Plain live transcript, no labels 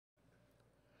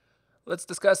Let's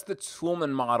discuss the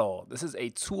Toulmin model. This is a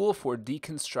tool for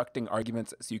deconstructing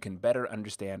arguments so you can better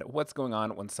understand what's going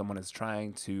on when someone is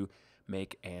trying to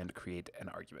make and create an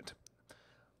argument.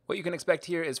 What you can expect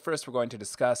here is first we're going to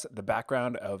discuss the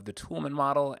background of the Toulmin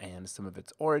model and some of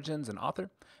its origins and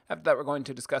author. After that, we're going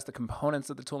to discuss the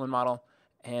components of the Toulmin model,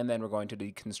 and then we're going to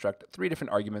deconstruct 3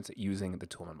 different arguments using the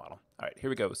Toulmin model. All right, here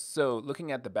we go. So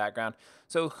looking at the background,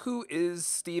 so who is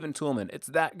Stephen Toulmin? It's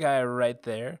that guy right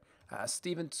there.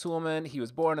 Stephen Toulmin, he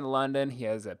was born in London. He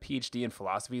has a PhD in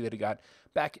philosophy that he got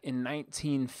back in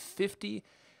 1950.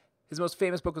 His most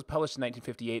famous book was published in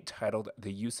 1958 titled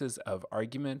The Uses of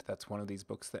Argument. That's one of these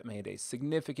books that made a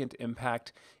significant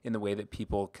impact in the way that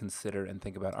people consider and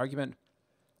think about argument.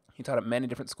 He taught at many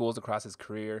different schools across his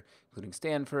career, including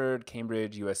Stanford,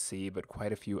 Cambridge, USC, but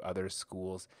quite a few other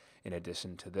schools in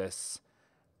addition to this.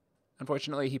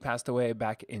 Unfortunately, he passed away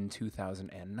back in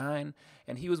 2009,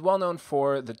 and he was well known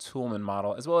for the Toulmin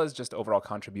model, as well as just overall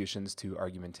contributions to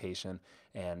argumentation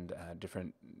and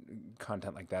different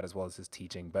content like that, as well as his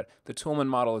teaching. But the Toulmin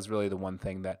model is really the one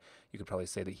thing that you could probably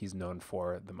say that he's known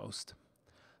for the most.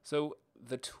 So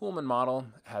the Toulmin model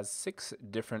has 6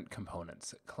 different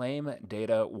components: claim,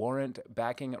 data, warrant,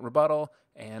 backing, rebuttal,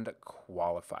 and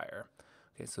qualifier.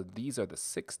 Okay, so these are the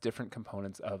 6 different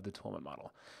components of the Toulmin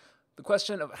model. The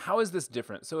question of how is this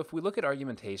different? So if we look at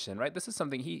argumentation, right, this is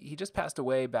something, he just passed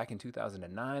away back in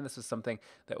 2009. This is something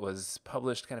that was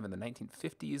published kind of in the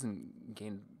 1950s and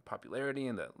gained popularity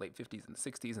in the late 50s and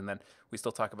 60s, and then we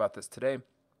still talk about this today.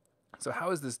 So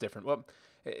how is this different? Well,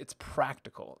 it's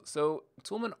practical. So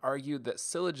Toulmin argued that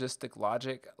syllogistic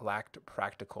logic lacked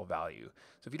practical value.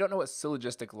 So if you don't know what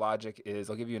syllogistic logic is,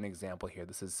 I'll give you an example here.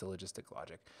 This is syllogistic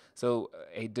logic. So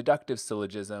a deductive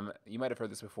syllogism, you might have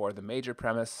heard this before: the major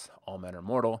premise, all men are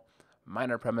mortal;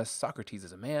 minor premise, Socrates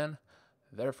is a man;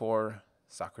 therefore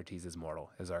Socrates is mortal,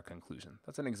 is our conclusion.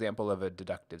 That's an example of a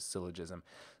deductive syllogism.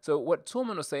 So what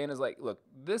Toulmin was saying is like, look,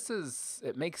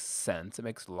 it makes sense. It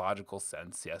makes logical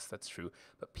sense. Yes, that's true.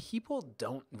 But people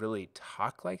don't really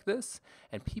talk like this,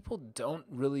 and people don't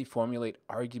really formulate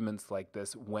arguments like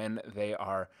this when they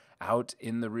are out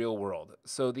in the real world.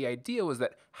 So the idea was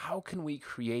that how can we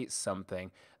create something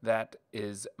that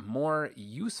is more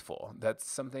useful, that's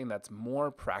something that's more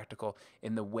practical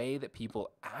in the way that people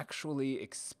actually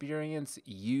experience,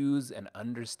 use, and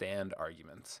understand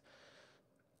arguments.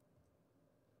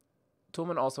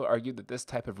 Toulmin also argued that this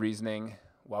type of reasoning,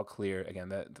 while clear,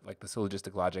 again, like the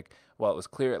syllogistic logic, while it was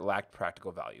clear, it lacked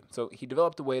practical value. So he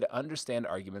developed a way to understand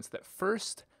arguments that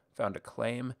first found a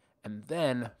claim and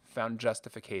then found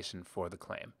justification for the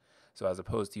claim. So as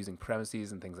opposed to using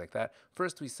premises and things like that,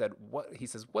 first he says,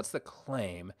 what's the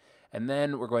claim? And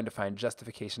then we're going to find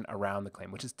justification around the claim,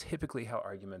 which is typically how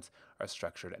arguments are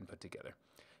structured and put together.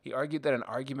 He argued that an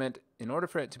argument, in order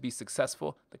for it to be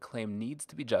successful, the claim needs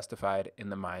to be justified in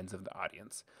the minds of the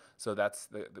audience. So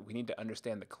we need to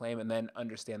understand the claim and then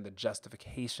understand the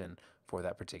justification for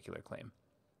that particular claim.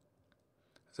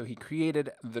 So he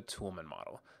created the Toulmin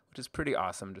model, which is pretty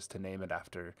awesome just to name it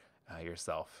after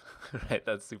yourself, right?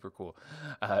 That's super cool.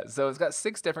 So it's got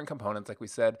 6 different components, like we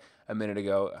said a minute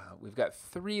ago. We've got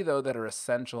 3, though, that are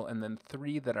essential, and then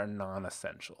 3 that are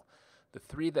non-essential. The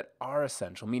 3 that are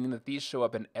essential, meaning that these show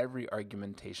up in every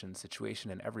argumentation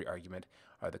situation and every argument,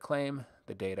 are the claim,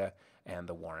 the data, and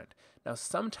the warrant. Now,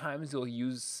 sometimes you'll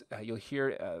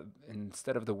hear,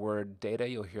 instead of the word data,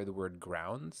 you'll hear the word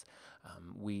grounds.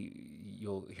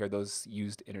 You'll hear those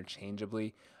used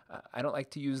interchangeably. I don't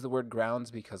like to use the word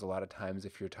grounds because a lot of times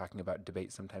if you're talking about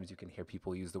debate, sometimes you can hear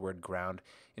people use the word ground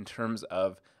in terms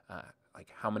of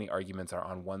like how many arguments are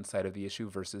on one side of the issue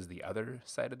versus the other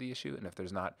side of the issue. And if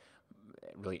there's not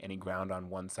really any ground on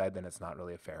one side, then it's not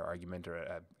really a fair argument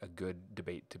or a good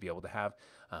debate to be able to have.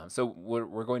 So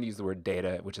we're going to use the word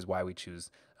data, which is why we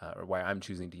choose, or why I'm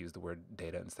choosing to use the word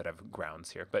data instead of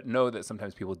grounds here. But know that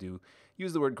sometimes people do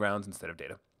use the word grounds instead of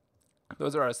data.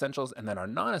 Those are our essentials, and then our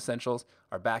non-essentials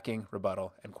are backing,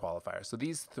 rebuttal, and qualifier. So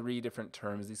these 3 different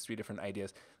terms, these 3 different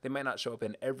ideas, they might not show up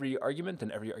in every argument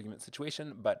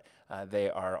situation, but they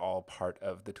are all part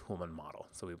of the Toulmin model.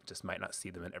 So we just might not see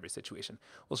them in every situation.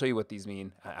 We'll show you what these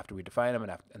mean after we define them,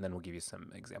 and then we'll give you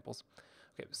some examples.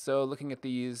 Okay, so looking at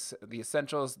the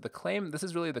essentials, the claim, this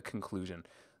is really the conclusion.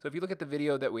 So if you look at the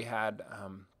video that we had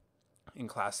in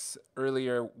class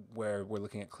earlier, where we're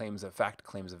looking at claims of fact,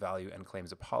 claims of value, and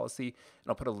claims of policy, and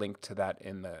I'll put a link to that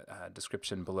in the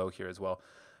description below here as well.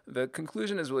 The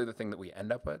conclusion is really the thing that we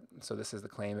end up with. So this is the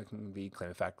claim. It can be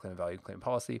claim of fact, claim of value, claim of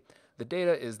policy. The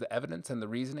data is the evidence and the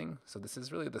reasoning. So this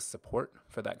is really the support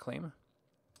for that claim.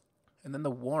 And then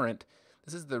the warrant,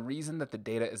 this is the reason that the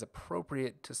data is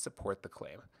appropriate to support the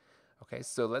claim. Okay,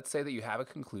 so let's say that you have a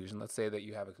conclusion. Let's say that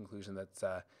you have a conclusion that's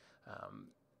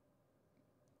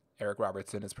Eric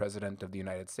Robertson is president of the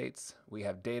United States. We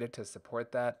have data to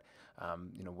support that.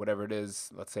 Whatever it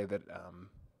is, let's say that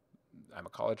I'm a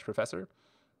college professor,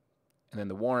 and then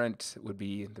the warrant would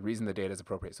be the reason the data is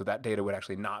appropriate. So that data would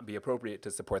actually not be appropriate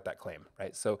to support that claim,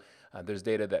 right? So there's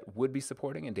data that would be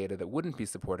supporting and data that wouldn't be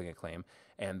supporting a claim.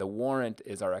 And the warrant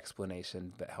is our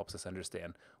explanation that helps us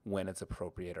understand when it's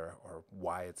appropriate or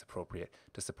why it's appropriate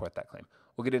to support that claim.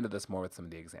 We'll get into this more with some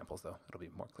of the examples, though. It'll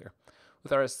be more clear.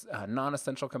 With our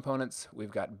non-essential components,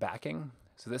 we've got backing.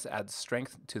 So this adds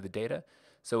strength to the data.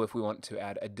 So if we want to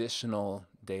add additional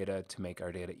data to make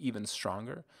our data even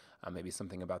stronger, maybe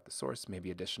something about the source,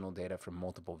 maybe additional data from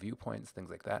multiple viewpoints,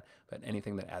 things like that, but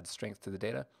anything that adds strength to the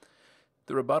data.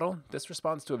 The rebuttal, this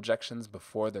responds to objections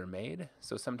before they're made.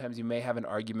 So sometimes you may have an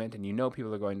argument and you know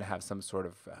people are going to have some sort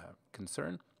of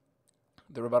concern.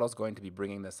 The rebuttal is going to be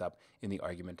bringing this up in the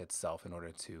argument itself in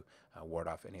order to ward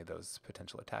off any of those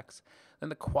potential attacks. Then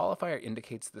the qualifier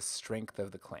indicates the strength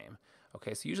of the claim.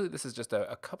 Okay, so usually this is just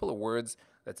a couple of words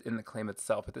that's in the claim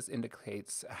itself, but this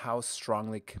indicates how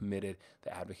strongly committed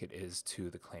the advocate is to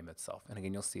the claim itself. And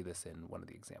again, you'll see this in one of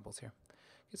the examples here.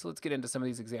 Okay, so let's get into some of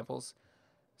these examples.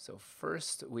 So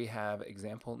first we have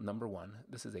example number 1.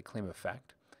 This is a claim of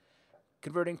fact.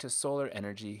 Converting to solar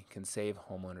energy can save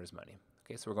homeowners money.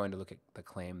 Okay, so we're going to look at the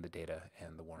claim, the data,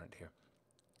 and the warrant here.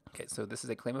 Okay, so this is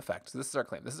a claim of fact. So this is our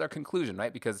claim. This is our conclusion,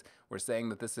 right? Because we're saying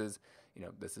that this is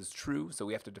true, so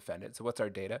we have to defend it. So what's our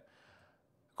data?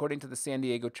 According to the San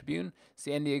Diego Tribune,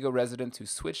 San Diego residents who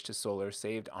switched to solar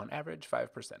saved on average 5%.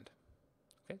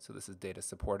 Okay, so this is data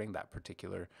supporting that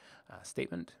particular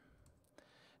statement.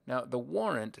 Now the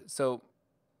warrant, so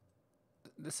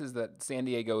this is that San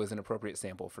Diego is an appropriate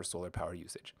sample for solar power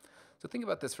usage. So think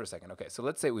about this for a second. Okay, so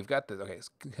let's say we've got this. Okay,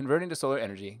 so converting to solar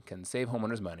energy can save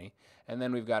homeowners money. And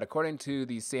then we've got, according to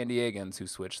the San Diegans who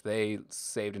switched, they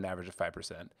saved an average of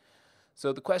 5%.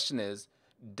 So the question is,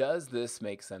 does this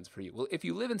make sense for you? Well, if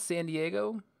you live in San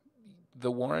Diego, the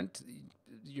warrant,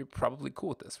 you're probably cool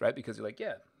with this, right? Because you're like,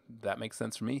 yeah, that makes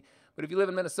sense for me. But if you live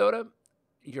in Minnesota,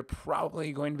 you're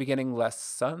probably going to be getting less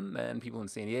sun than people in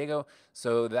San Diego.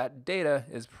 So that data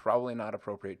is probably not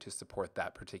appropriate to support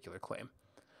that particular claim.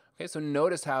 Okay, so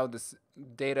notice how this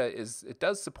data it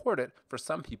does support it for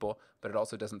some people, but it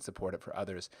also doesn't support it for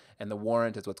others. And the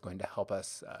warrant is what's going to help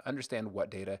us understand what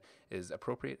data is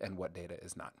appropriate and what data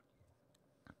is not.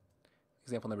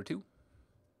 Example number 2.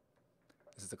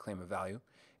 This is a claim of value.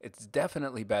 It's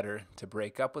definitely better to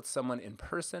break up with someone in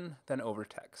person than over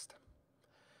text.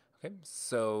 Okay,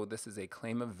 so this is a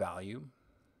claim of value.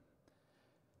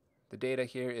 The data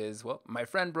here is, well, my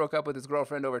friend broke up with his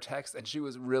girlfriend over text and she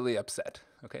was really upset.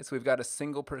 Okay, so we've got a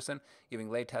single person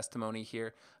giving lay testimony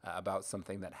here about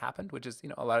something that happened, which is,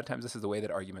 a lot of times this is the way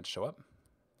that arguments show up.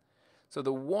 So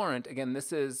the warrant, again,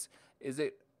 this is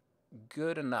it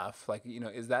good enough? Like,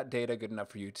 is that data good enough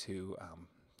for you to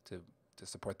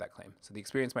support that claim? So the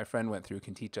experience my friend went through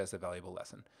can teach us a valuable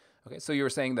lesson. Okay, so you were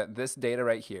saying that this data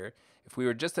right here, if we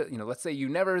were just to, let's say you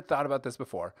never thought about this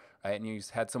before, right? And you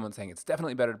had someone saying it's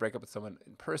definitely better to break up with someone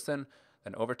in person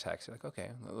than over text. You're like, okay,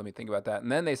 let me think about that.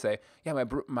 And then they say, yeah,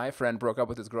 my friend broke up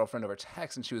with his girlfriend over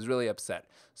text and she was really upset.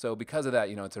 So because of that,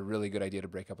 it's a really good idea to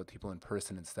break up with people in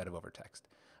person instead of over text.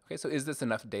 Okay, so is this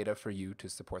enough data for you to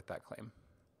support that claim?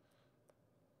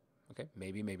 Okay,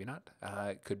 maybe, maybe not.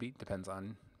 It could be, depends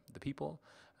on the people.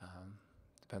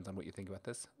 Depends on what you think about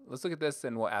this. Let's look at this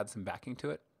and we'll add some backing to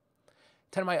it.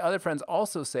 10 of my other friends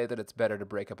also say that it's better to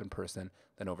break up in person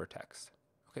than over text.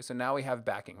 Okay, so now we have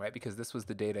backing, right? Because this was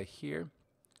the data here.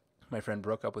 My friend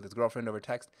broke up with his girlfriend over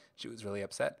text. She was really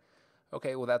upset.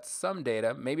 Okay, well, that's some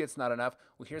data. Maybe it's not enough.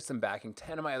 Well, here's some backing.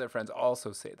 10 of my other friends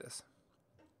also say this.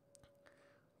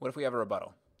 What if we have a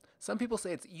rebuttal? Some people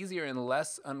say it's easier and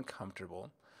less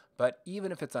uncomfortable, but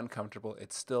even if it's uncomfortable,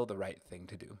 it's still the right thing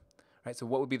to do. Right, so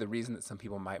what would be the reason that some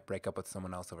people might break up with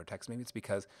someone else over text? Maybe it's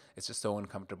because it's just so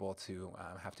uncomfortable to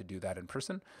have to do that in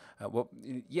person. Well,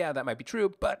 yeah, that might be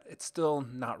true, but it's still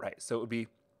not right. So it would be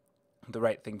the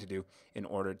right thing to do in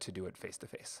order to do it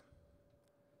face-to-face.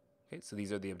 Okay, so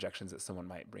these are the objections that someone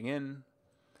might bring in.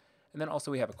 And then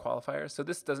also we have a qualifier. So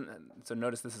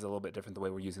notice this is a little bit different the way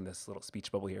we're using this little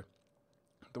speech bubble here.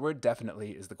 The word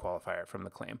definitely is the qualifier from the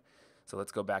claim. So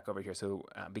let's go back over here. So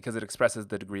because it expresses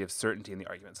the degree of certainty in the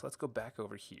argument. So let's go back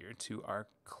over here to our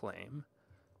claim.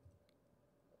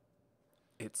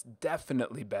 It's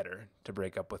definitely better to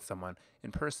break up with someone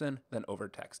in person than over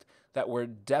text. That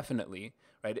word definitely,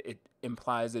 right, it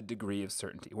implies a degree of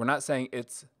certainty. We're not saying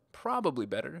it's probably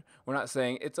better. We're not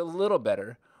saying it's a little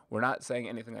better. We're not saying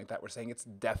anything like that. We're saying it's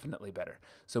definitely better.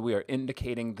 So we are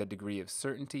indicating the degree of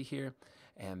certainty here,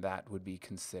 and that would be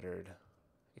considered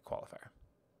a qualifier.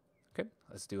 Okay,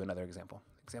 let's do another example.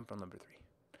 Example number 3.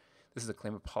 This is a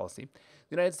claim of policy.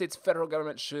 The United States federal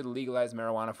government should legalize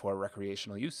marijuana for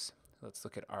recreational use. Let's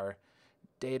look at our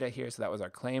data here. So that was our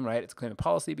claim, right? It's a claim of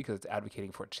policy because it's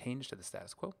advocating for a change to the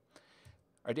status quo.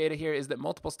 Our data here is that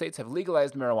multiple states have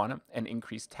legalized marijuana and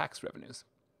increased tax revenues.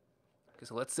 Okay,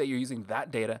 so let's say you're using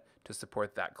that data to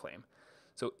support that claim.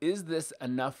 So is this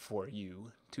enough for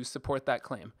you to support that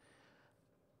claim?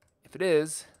 If it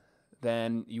is,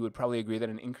 then you would probably agree that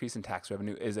an increase in tax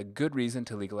revenue is a good reason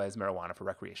to legalize marijuana for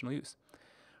recreational use,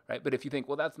 right? But if you think,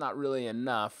 well, that's not really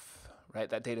enough, right?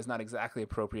 That data is not exactly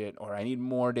appropriate, or I need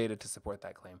more data to support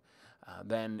that claim,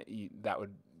 then that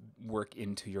would work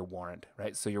into your warrant,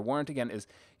 right? So your warrant, again, is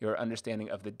your understanding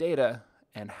of the data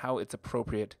and how it's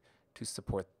appropriate to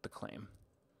support the claim.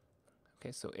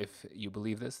 Okay, so if you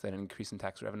believe this, then an increase in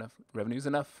tax revenue is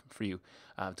enough for you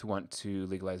to want to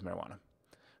legalize marijuana.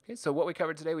 Okay, so what we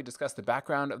covered today, we discussed the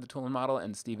background of the Toulmin model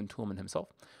and Stephen Toulmin himself.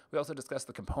 We also discussed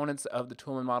the components of the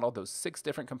Toulmin model, those 6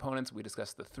 different components. We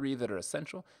discussed the 3 that are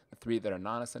essential, the 3 that are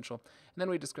non-essential, and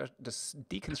then we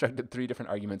deconstructed 3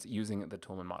 different arguments using the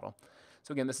Toulmin model.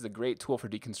 So again, this is a great tool for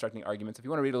deconstructing arguments. If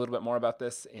you want to read a little bit more about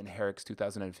this in Herrick's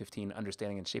 2015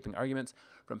 Understanding and Shaping Arguments,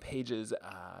 from pages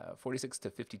 46 to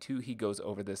 52, he goes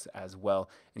over this as well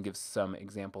and gives some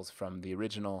examples from the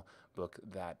original book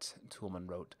that Toulmin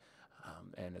wrote.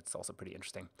 And it's also pretty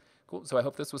interesting. Cool. So I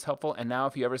hope this was helpful. And now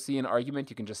if you ever see an argument,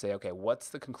 you can just say, okay, what's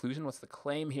the conclusion? What's the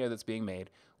claim here that's being made?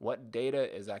 What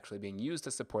data is actually being used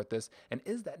to support this? And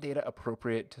is that data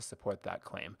appropriate to support that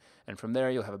claim? And from there,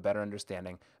 you'll have a better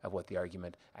understanding of what the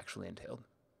argument actually entailed.